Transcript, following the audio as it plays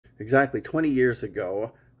Exactly 20 years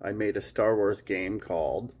ago, I made a Star Wars game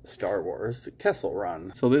called Star Wars Kessel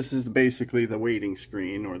Run. So this is basically the waiting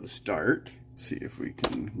screen or the start. Let's see if we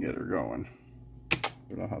can get her going. I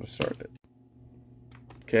don't know how to start it.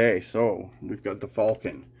 Okay, so we've got the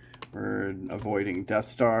Falcon. We're avoiding Death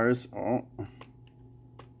Stars. Oh.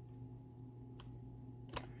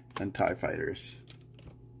 And TIE Fighters.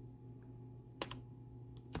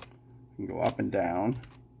 You can go up and down.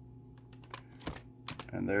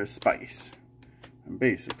 And there's Spice. And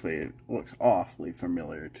basically it looks awfully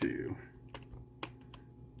familiar to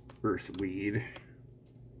Earthweed.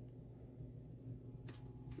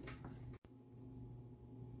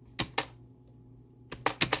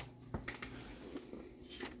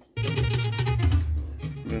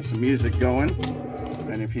 There's some music going,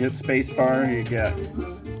 and if you hit spacebar, you get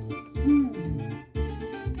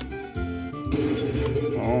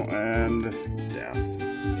and death.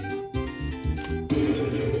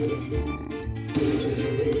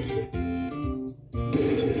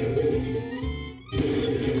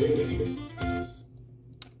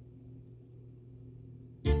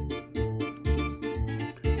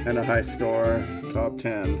 And a high score, top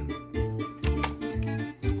 10.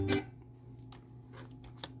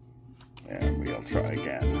 And we'll try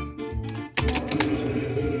again.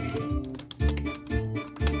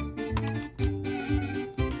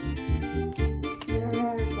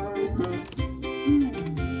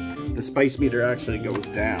 The spice meter actually goes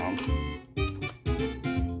down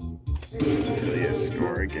until you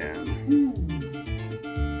score again.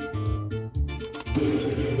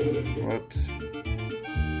 Whoops.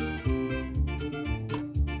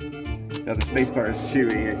 Yeah, the spacebar is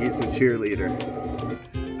Chewie, and he's the cheerleader.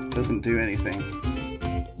 Doesn't do anything.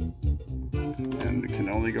 And it can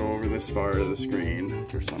only go over this far of the screen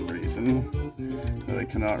for some reason that I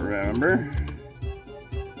cannot remember.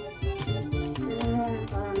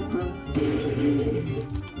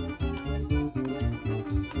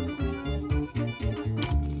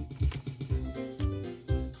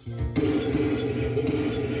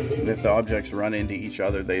 And if the objects run into each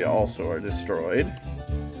other, they also are destroyed.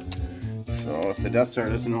 So if the Death Star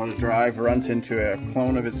doesn't know how to drive, runs into a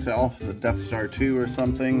clone of itself, the Death Star 2 or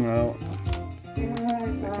something, well, they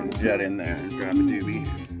can jet in there and grab a doobie.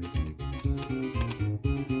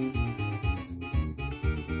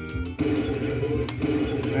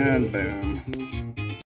 And boom.